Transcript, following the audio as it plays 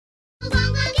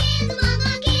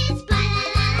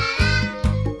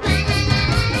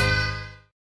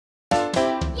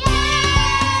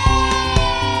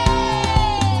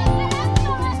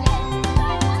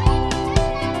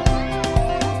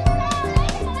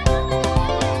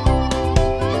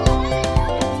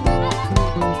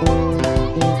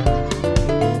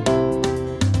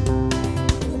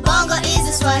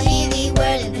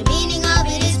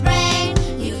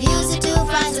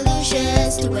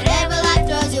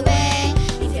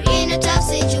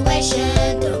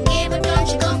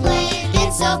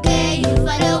it's okay, you'll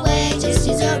find a way, just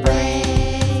use your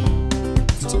brain.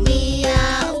 Tumia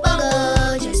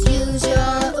Ubongo, just use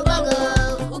your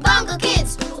Ubongo. Ubongo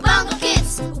Kids, Ubongo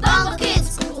Kids, Ubongo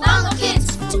Kids, Ubongo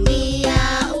Kids. Tumia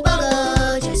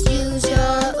Ubongo, just use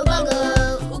your Ubongo.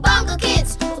 Ubongo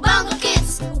Kids, Ubongo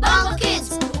Kids, Ubongo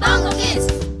Kids, Ubongo Kids.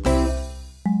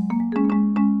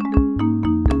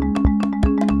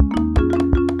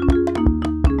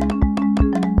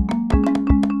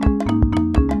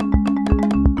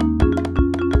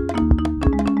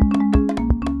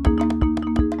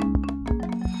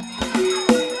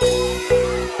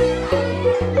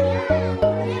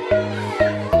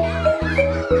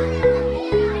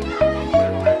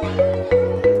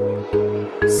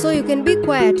 So you can be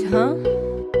quiet, huh?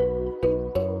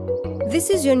 This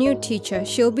is your new teacher.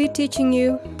 She'll be teaching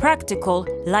you practical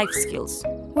life skills.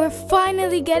 We're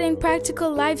finally getting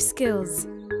practical life skills.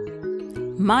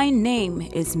 My name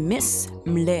is Miss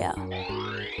Mlea.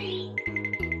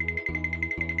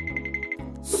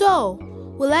 So,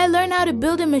 will I learn how to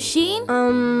build a machine?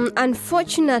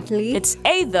 Unfortunately, It's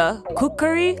either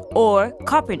cookery or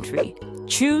carpentry.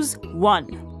 Choose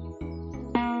one.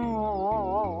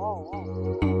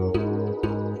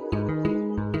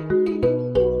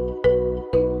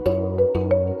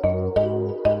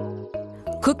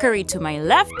 Cookery to my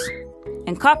left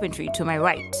and carpentry to my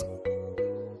right.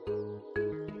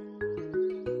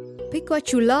 pick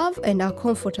what you love and are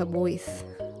comfortable with.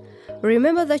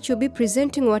 Remember that you'll be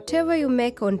presenting whatever you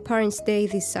make on Parents' Day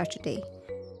this Saturday.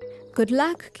 Good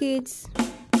luck, kids!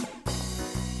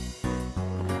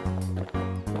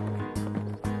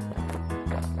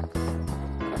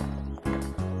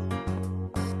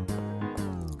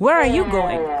 Where are you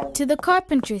going? To the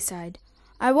carpentry side.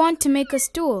 I want to make a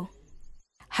stool.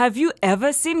 Have you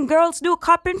ever seen girls do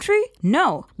carpentry?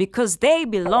 No, because they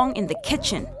belong in the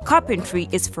kitchen. Carpentry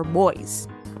is for boys.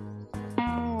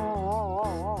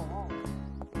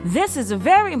 This is a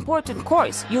very important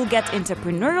course. You'll get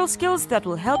entrepreneurial skills that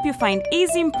will help you find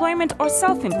easy employment or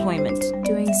self-employment.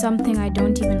 Doing something I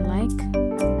don't even like.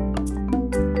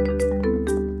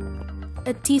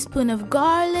 A teaspoon of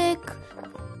garlic,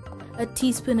 a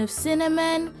teaspoon of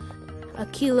cinnamon, a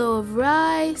kilo of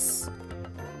rice.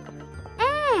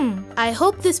 I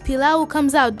hope this pilau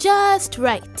comes out just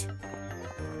right.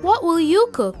 What will you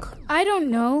cook? I don't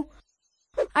know.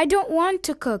 I don't want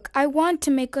to cook. I want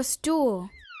to make a stool.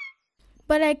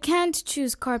 But I can't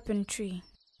choose carpentry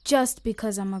just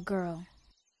because I'm a girl.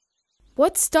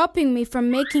 What's stopping me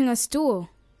from making a stool?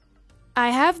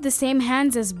 I have the same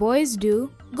hands as boys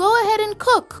do. Go ahead and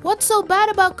cook. What's so bad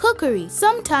about cookery?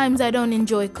 Sometimes I don't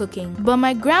enjoy cooking, but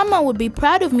my grandma would be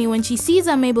proud of me when she sees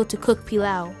I'm able to cook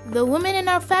pilau. The women in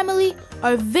our family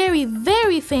are very,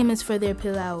 very famous for their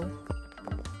pilau.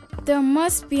 There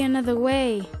must be another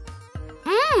way.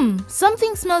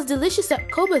 Something smells delicious at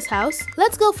Koba's house.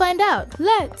 Let's go find out.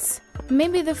 Let's.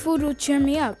 Maybe the food will cheer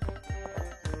me up.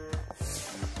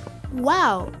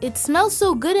 Wow, it smells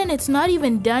so good and it's not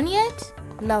even done yet?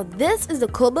 Now this is the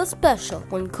Koba special.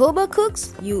 When Koba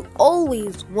cooks, you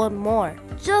always want more.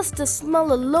 Just the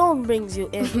smell alone brings you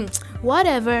in.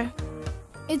 Whatever.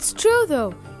 It's true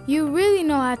though. You really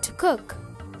know how to cook.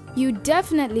 You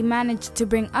definitely managed to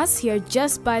bring us here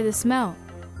just by the smell.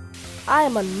 I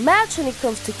am unmatched when it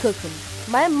comes to cooking.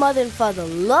 My mother and father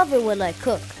love it when I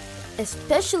cook,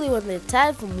 especially when they're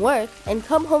tired from work and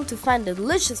come home to find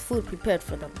delicious food prepared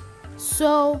for them.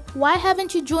 So, why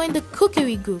haven't you joined the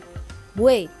cookery group?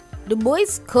 Wait, the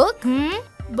boys cook?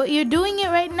 But you're doing it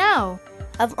right now.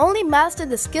 I've only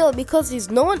mastered the skill because there's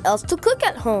no one else to cook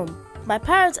at home. My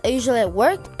parents are usually at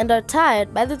work and are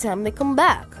tired by the time they come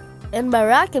back. And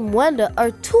Barak and Wenda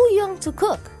are too young to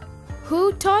cook.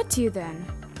 Who taught you then?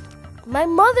 My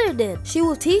mother did. She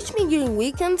will teach me during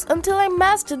weekends until I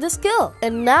master the skill.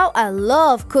 And now I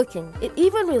love cooking. It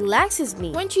even relaxes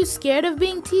me. Weren't you scared of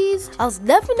being teased? I was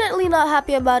definitely not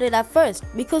happy about it at first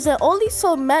because I only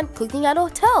saw men cooking at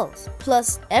hotels.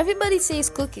 Plus, everybody says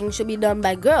cooking should be done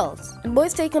by girls. And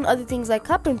boys take on other things like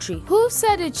carpentry. Who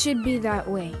said it should be that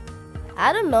way?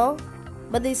 I don't know.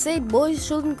 But they say boys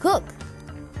shouldn't cook.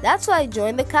 That's why I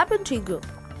joined the carpentry group.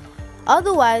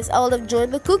 Otherwise, I would have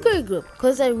joined the cookery group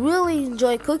because I really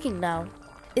enjoy cooking now.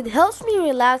 It helps me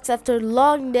relax after a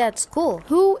long day at school.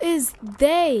 Who is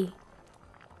they?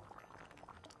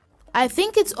 I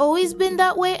think it's always been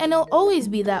that way and it'll always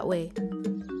be that way.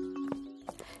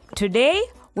 Today,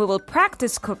 we will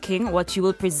practice cooking what you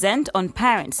will present on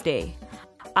Parents' Day.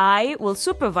 I will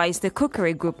supervise the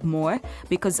cookery group more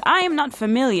because I am not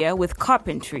familiar with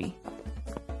carpentry.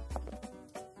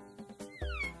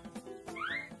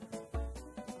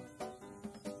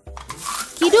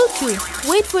 Kiduchu,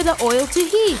 wait for the oil to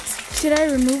heat. Should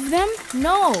I remove them?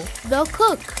 No, they'll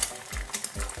cook.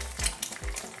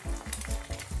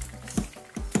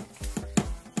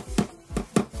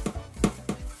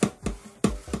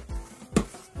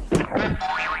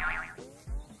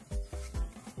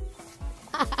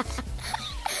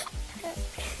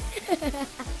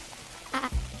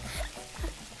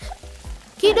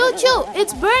 Kiduchu,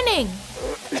 it's burning!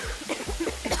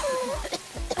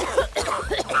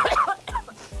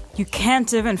 You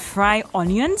can't even fry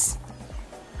onions?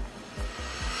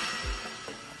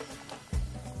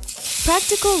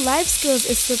 Practical life skills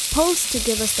is supposed to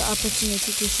give us the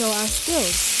opportunity to show our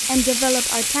skills and develop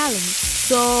our talents.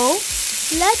 So,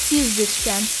 let's use this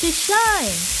chance to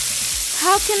shine.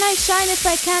 How can I shine if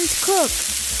I can't cook?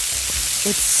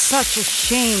 It's such a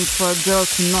shame for a girl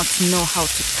to not know how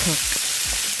to cook.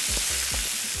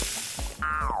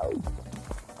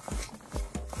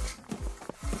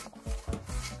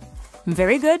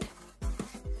 Very good.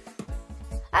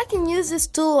 I can use this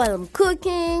tool while I'm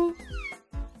cooking,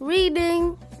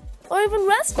 reading, or even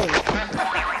resting.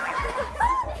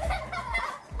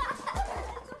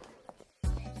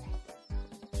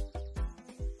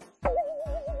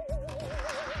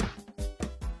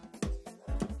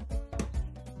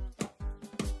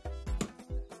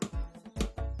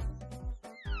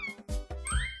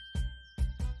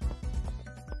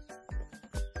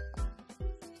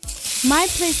 My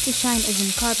place to shine is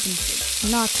in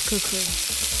carpentry, not cookery.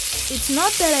 It's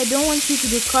not that I don't want you to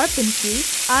do carpentry.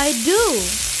 I do.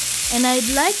 And I'd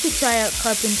like to try out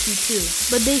carpentry too.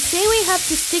 But they say we have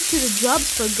to stick to the jobs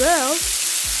for girls.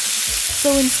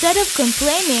 So instead of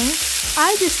complaining,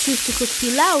 I just choose to cook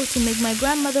pilau to make my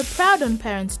grandmother proud on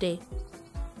Parents' Day.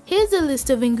 Here's a list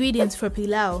of ingredients for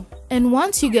pilau. And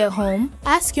once you get home,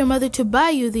 ask your mother to buy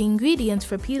you the ingredients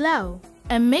for pilau.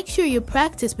 And make sure you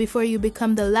practice before you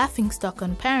become the laughingstock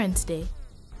on Parents' Day.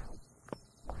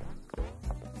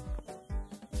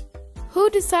 Who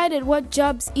decided what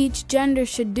jobs each gender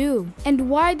should do? And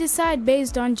why decide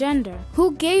based on gender?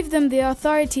 Who gave them the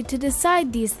authority to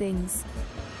decide these things?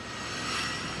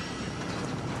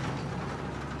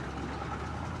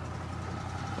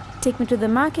 Take me to the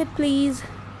market, please.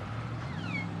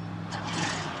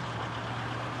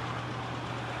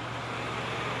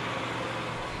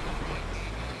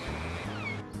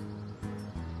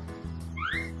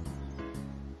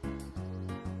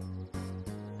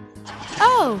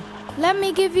 Oh, let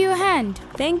me give you a hand.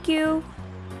 Thank you.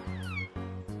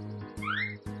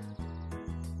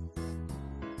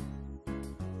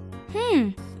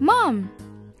 Mom,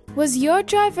 was your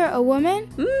driver a woman?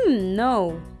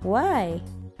 No. Why?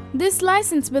 This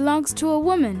license belongs to a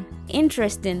woman.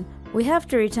 Interesting. We have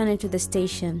to return it to the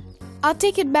station. I'll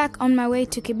take it back on my way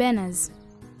to Kibena's.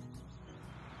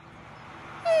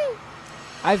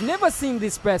 I've never seen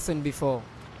this person before.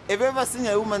 Have you ever seen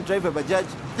a woman drive a Bajaj?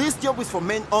 This job is for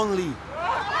men only.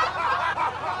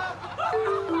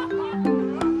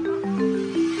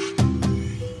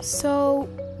 So,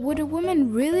 would a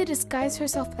woman really disguise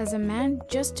herself as a man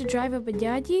just to drive a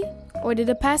Bajaji? Or did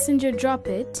a passenger drop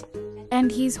it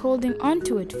and he's holding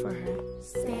onto it for her?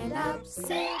 Stand up,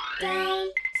 sit down.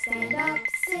 Stand up,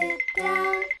 sit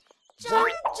down.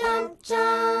 Jump, jump,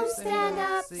 jump. Stand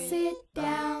up, sit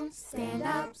down. Stand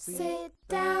up, sit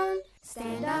down.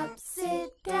 Stand up, sit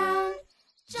down.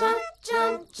 Jump,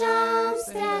 jump, jump.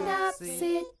 Stand up,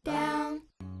 sit down.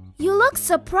 You look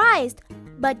surprised,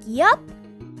 but yup,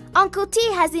 Uncle T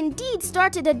has indeed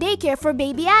started a daycare for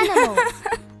baby animals.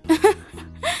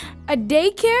 A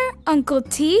daycare, Uncle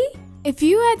T? If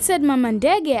you had said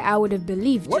Mamandege, I would have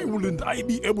believed Why you. wouldn't I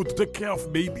be able to take care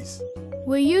of babies?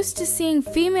 We're used to seeing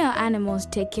female animals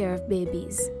take care of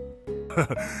babies.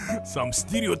 Some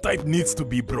stereotype needs to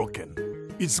be broken.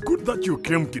 It's good that you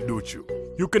came, Kiduchu.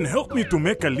 You can help me to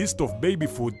make a list of baby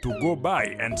food to go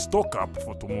buy and stock up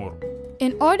for tomorrow.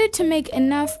 In order to make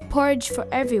enough porridge for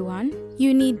everyone,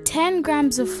 you need 10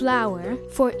 grams of flour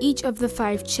for each of the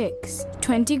 5 chicks,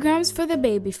 20 grams for the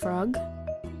baby frog,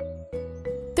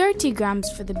 30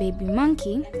 grams for the baby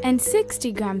monkey, and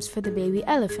 60 grams for the baby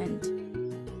elephant.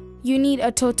 You need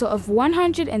a total of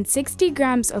 160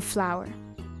 grams of flour.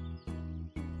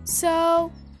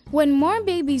 So, when more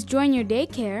babies join your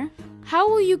daycare, how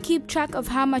will you keep track of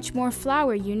how much more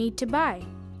flour you need to buy?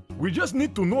 We just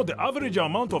need to know the average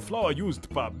amount of flour used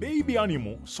per baby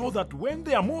animal so that when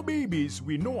there are more babies,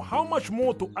 we know how much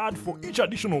more to add for each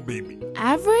additional baby.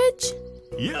 Average?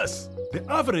 Yes, the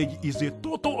average is the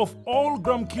total of all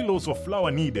gram kilos of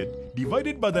flour needed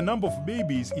divided by the number of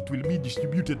babies it will be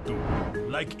distributed to.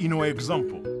 Like in our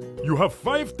example, you have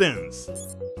 5 tens.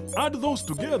 Add those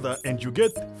together and you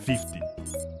get 50.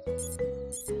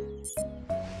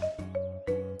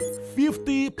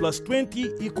 50 plus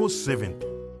 20 equals 70.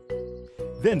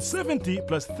 Then 70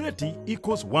 plus 30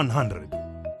 equals 100.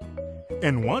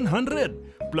 And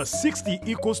 100 plus 60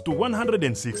 equals to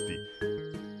 160.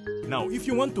 Now, if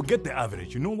you want to get the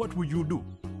average, you know what would you do?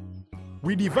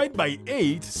 We divide by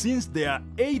 8 since there are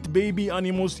 8 baby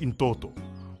animals in total.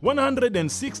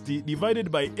 160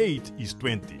 divided by 8 is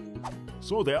 20.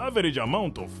 So the average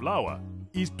amount of flour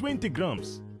is 20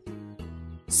 grams.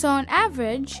 So on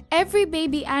average, every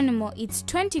baby animal eats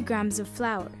 20 grams of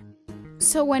flour.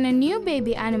 So when a new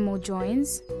baby animal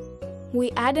joins,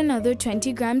 we add another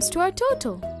 20 grams to our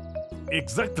total.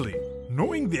 Exactly.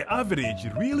 Knowing the average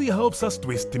really helps us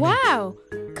to estimate. Wow!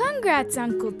 Congrats,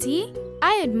 Uncle T.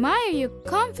 I admire your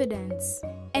confidence.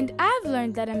 And I've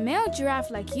learned that a male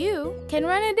giraffe like you can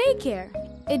run a daycare.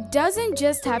 It doesn't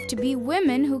just have to be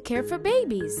women who care for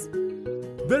babies.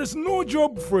 There's no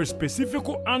job for a specific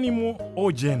animal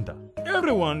or gender.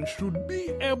 Everyone should be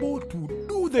able to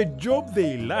do the job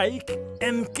they like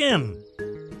and can.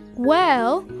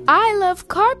 Well, I love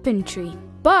carpentry,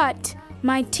 but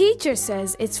my teacher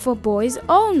says it's for boys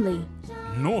only.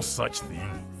 No such thing.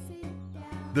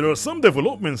 There are some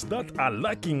developments that are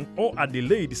lacking or are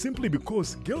delayed simply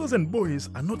because girls and boys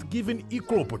are not given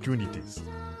equal opportunities.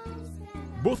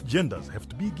 Both genders have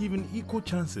to be given equal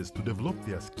chances to develop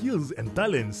their skills and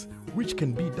talents, which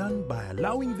can be done by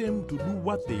allowing them to do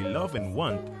what they love and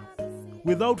want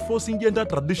without forcing gender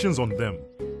traditions on them.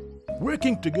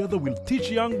 Working together will teach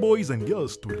young boys and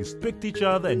girls to respect each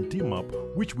other and team up,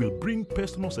 which will bring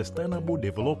personal sustainable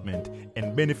development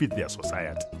and benefit their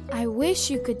society. I wish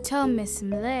you could tell Miss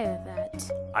Mlea that.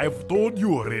 I've told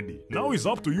you already. Now it's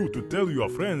up to you to tell your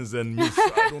friends and Miss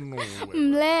I don't know.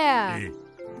 Mlea, Hey.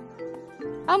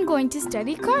 I'm going to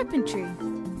study carpentry.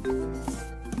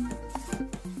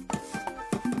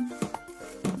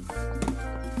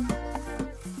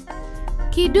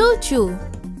 Kiduchu,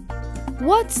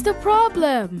 What's the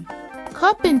problem?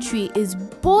 carpentry is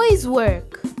boys'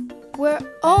 work. We're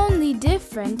only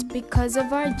different because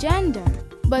of our gender.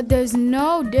 But there's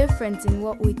no difference in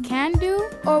what we can do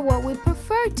or what we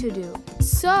prefer to do.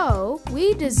 So,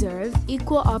 we deserve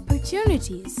equal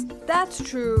opportunities. That's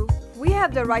true. We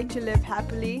have the right to live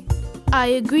happily. I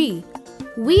agree.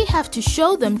 We have to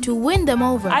show them to win them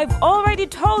over. I've already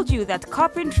told you that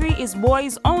carpentry is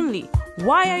boys only.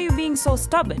 Why are you being so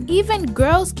stubborn? Even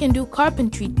girls can do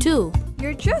carpentry too.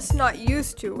 You're just not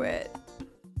used to it.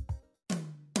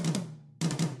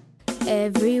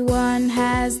 Everyone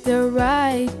has the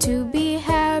right to be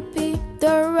happy,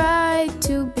 the right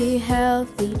to be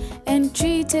healthy and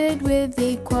treated with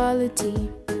equality.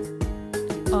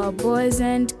 All boys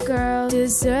and girls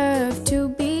deserve to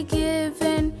be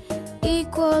given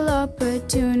equal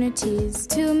opportunities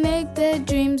to make their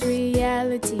dreams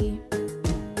reality.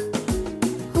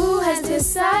 Who has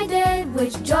decided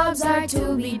which jobs are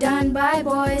to be done by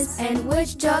boys and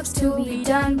which jobs to be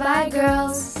done by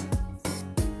girls?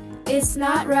 It's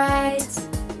not right.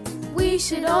 We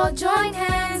should all join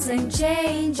hands and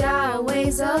change our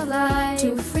ways of life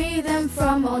to free them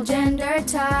from all gender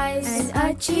ties and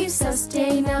achieve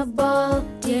sustainable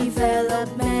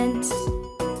development.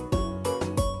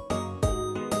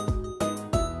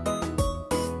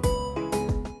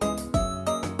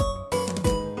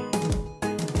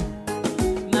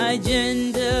 My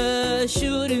gender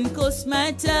shouldn't cost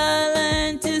my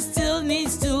talent. It still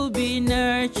needs to be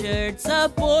nurtured,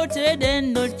 supported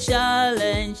and not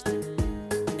challenged.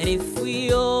 And if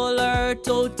we all are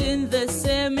taught in the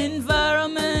same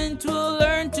environment, we'll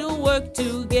learn to work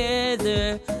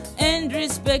together and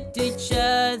respect each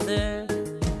other.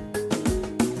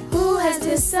 Who has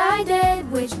decided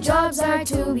which jobs are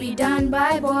to be done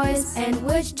by boys and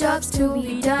which jobs to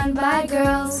be done by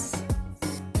girls?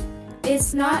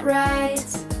 It's not right.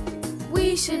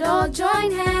 We should all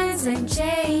join hands and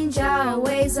change our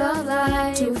ways of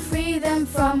life to free them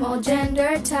from all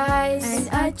gender ties and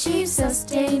achieve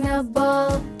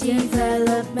sustainable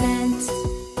development.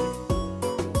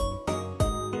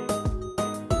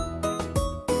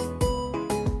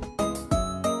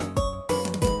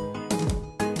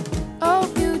 Oh,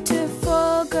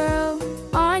 beautiful girl,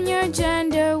 on your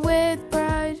gender with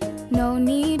pride. No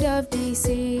need of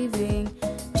deceiving,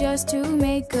 just to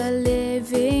make a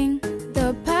living.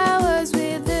 The power's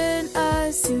within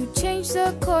us to change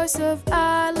the course of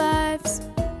our lives,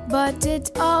 but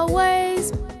it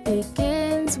always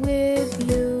begins with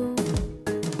you.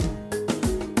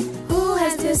 Who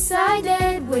has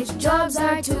decided which jobs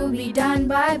are to be done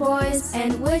by boys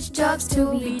and which jobs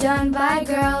to be done by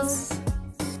girls?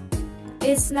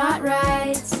 It's not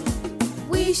right.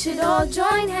 We should all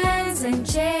join hands and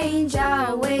change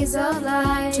our ways of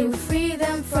life to free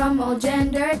them from all all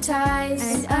gender ties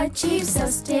and achieve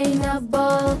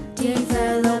sustainable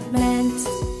development.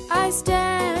 I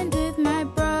stand with my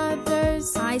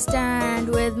brothers, I stand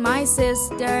with my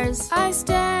sisters, I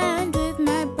stand with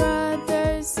my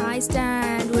brothers, I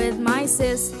stand with my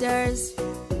sisters.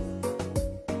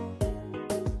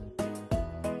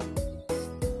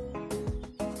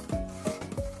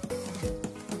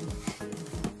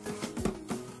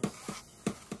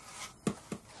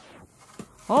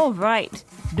 All right,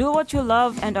 do what you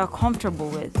love and are comfortable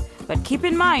with. But keep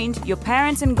in mind, your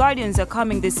parents and guardians are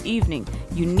coming this evening.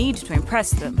 You need to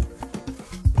impress them.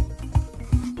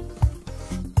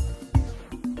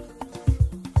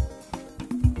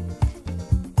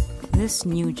 This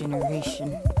new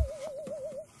generation.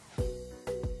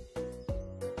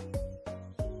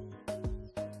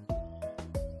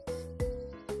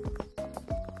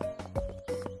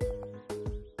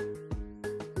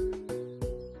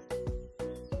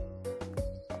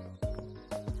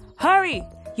 Hurry!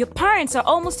 Your parents are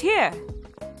almost here.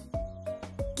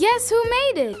 Guess who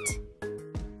made it?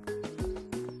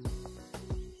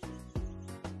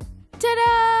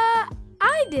 Ta-da!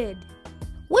 I did.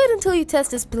 Wait until you test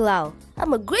this pilau.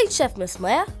 I'm a great chef, Miss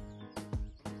Maya.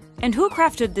 And who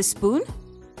crafted this spoon?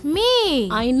 Me.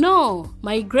 I know.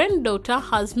 My granddaughter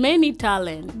has many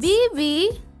talents.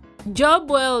 Bibi.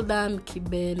 Job well done,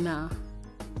 Kibena.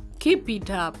 Keep it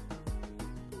up.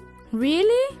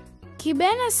 Really?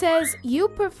 Kibena says you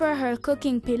prefer her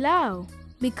cooking pilau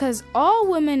because all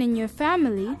women in your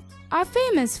family are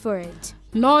famous for it.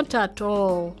 Not at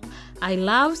all. I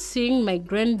love seeing my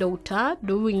granddaughter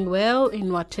doing well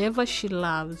in whatever she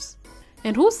loves.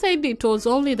 And who said it was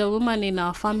only the woman in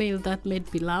our family that made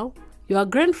pilau? Your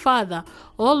grandfather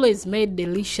always made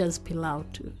delicious pilau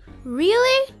too.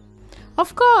 Really?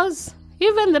 Of course.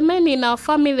 Even the men in our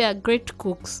family are great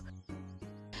cooks.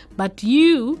 But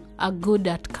you are good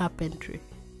at carpentry.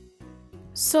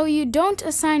 So you don't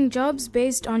assign jobs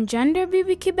based on gender,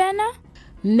 Bibi Kibena?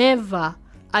 Never.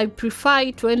 I prefer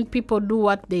it when people do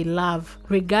what they love,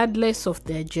 regardless of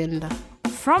their gender.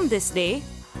 From this day,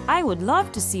 I would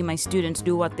love to see my students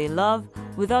do what they love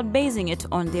without basing it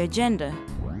on their gender. Who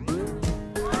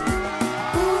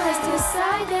has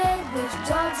decided which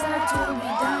jobs are to be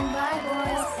done by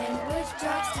boys and which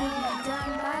jobs to be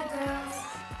done by girls?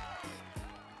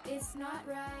 It's not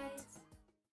right.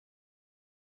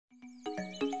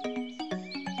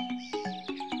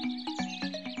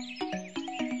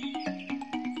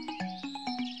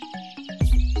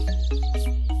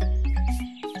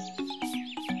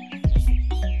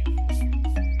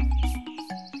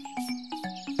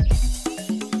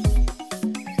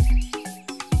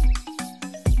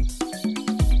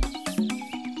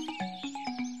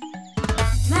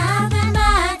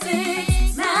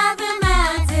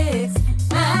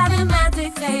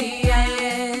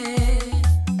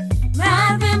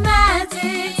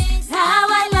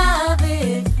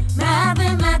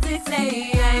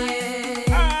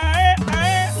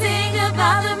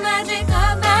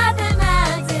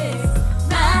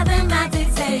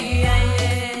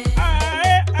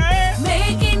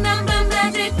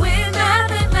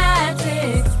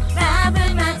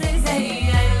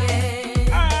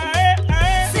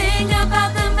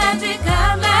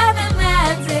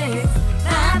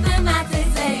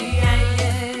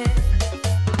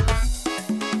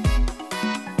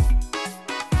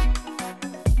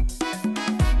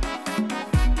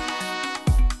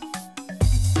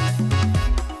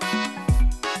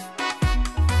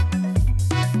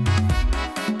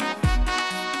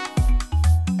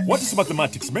 What is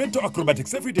mathematics? Mental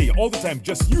acrobatics every day, all the time.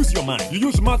 Just use your mind. You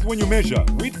use math when you measure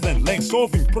width and length,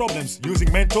 solving problems using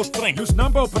mental strength. Use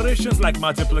number operations like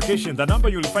multiplication. The number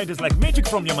you'll find is like magic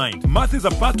from your mind. Math is a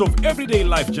part of everyday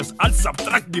life. Just add,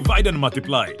 subtract, divide, and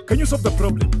multiply. Can you solve the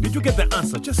problem? Did you get the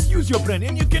answer? Just use your brain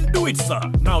and you can do it, sir.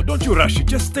 Now, don't you rush it.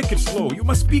 Just take it slow. You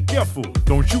must be careful.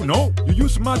 Don't you know? You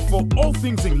use math for all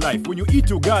things in life. When you eat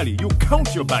ugali, you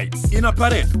count your bites. In a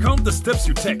parade, count the steps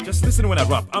you take. Just listen when I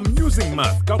rap. I'm using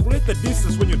math. Calculate the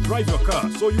distance when you drive your car,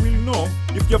 so you will know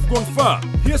if you have gone far.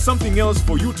 Here's something else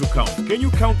for you to count. Can you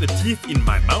count the teeth in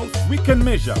my mouth? We can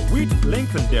measure width,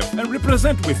 length, and depth, and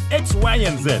represent with X, Y,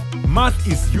 and Z. Math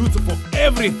is used for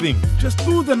everything. Just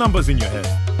do the numbers in your head.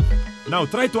 Now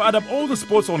try to add up all the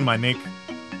spots on my neck.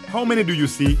 How many do you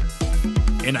see?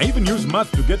 And I even use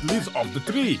math to get leaves off the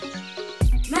tree.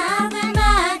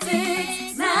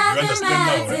 Mathematics,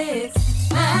 mathematics,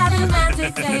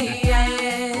 mathematics,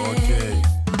 Okay.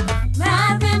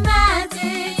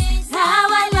 Mathematics, how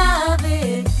I love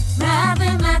it.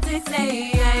 Mathematics,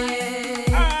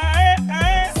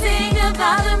 Sing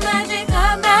about the magic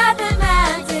of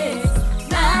mathematics.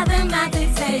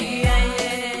 Mathematics,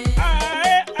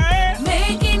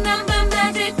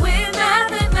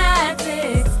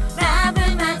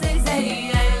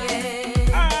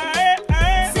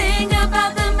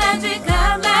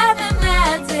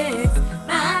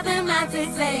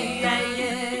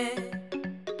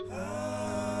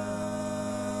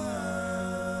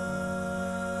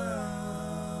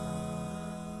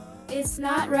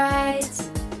 not right.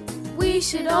 We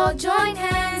should all join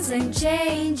hands and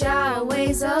change our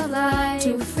ways of life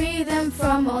to free them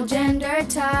from all gender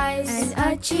ties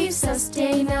and achieve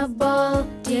sustainable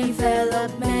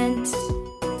development.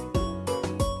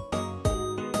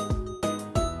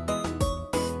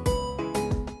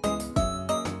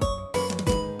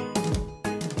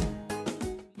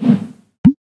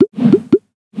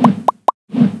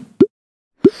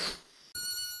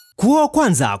 Kuwa wa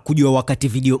kwanza kujua wakati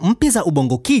video mpya za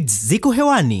Ubongo Kids ziko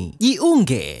hewani.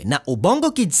 Jiunge na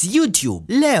Ubongo Kids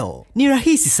YouTube leo. Ni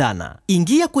rahisi sana.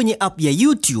 Ingia kwenye app ya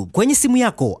YouTube kwenye simu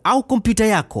yako au kompyuta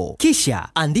yako. Kisha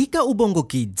andika Ubongo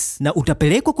Kids na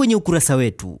utapelekwa kwenye ukurasa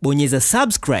wetu. Bonyeza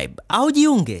subscribe au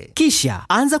jiunge. Kisha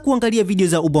anza kuangalia video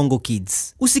za Ubongo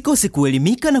Kids. Usikose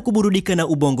kuelimika na kuburudika na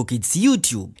Ubongo Kids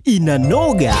YouTube.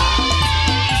 Inanoga!